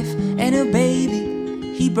wife and a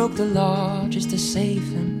baby. He broke the law just to save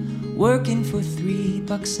him, working for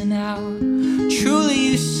 $3 an hour. Truly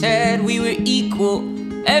you said we were equal.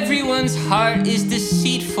 Everyone's heart is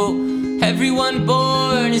deceitful. Everyone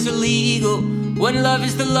born is illegal, when love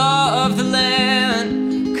is the law of the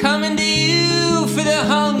land. Coming to you for the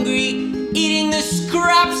hungry, eating the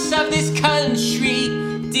scraps of this country.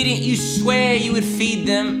 Didn't you swear you would feed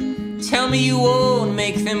them? Tell me you won't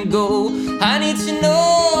make them go. I need to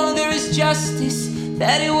know there is justice,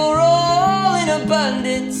 that it will roll in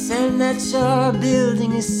abundance, and that you're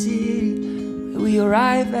building a city where we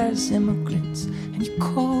arrive as immigrants, and you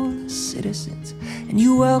call us citizens, and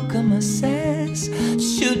you welcome us as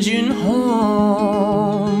children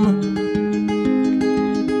home.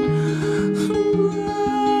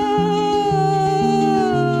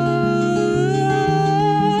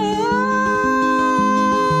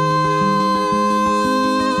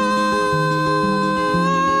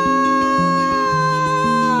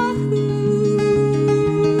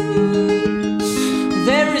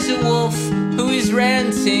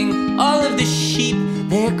 Ranting, all of the sheep,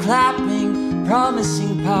 they're clapping,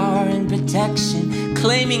 promising power and protection,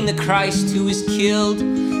 claiming the Christ who was killed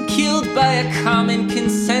by a common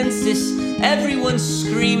consensus. Everyone's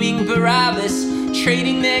screaming Barabbas,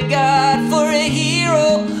 trading their God for a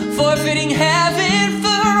hero, forfeiting heaven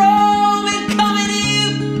for Rome, and coming to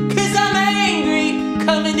you, 'cause I'm angry,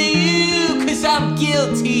 coming to you, 'cause I'm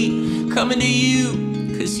guilty, coming to you,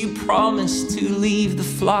 'cause you promised to leave the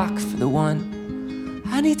flock for the one.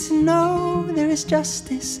 I need to know there is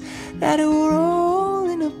justice, that it will roll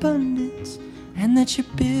in abundance, and that you're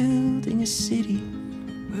building a city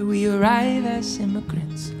where we arrive as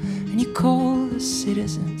immigrants, and you call us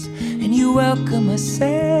citizens, and you welcome us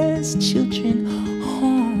as children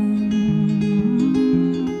home.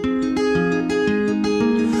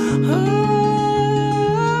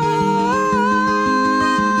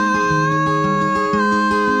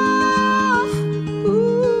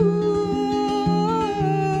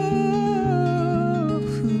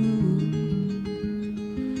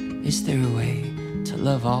 Is there a way to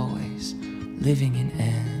love always, living in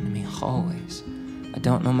enemy hallways? I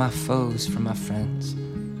don't know my foes from my friends,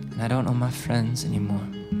 and I don't know my friends anymore.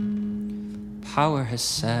 Power has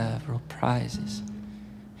several prizes.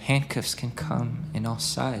 Handcuffs can come in all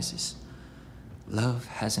sizes. Love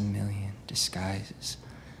has a million disguises,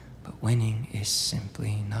 but winning is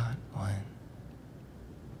simply not one.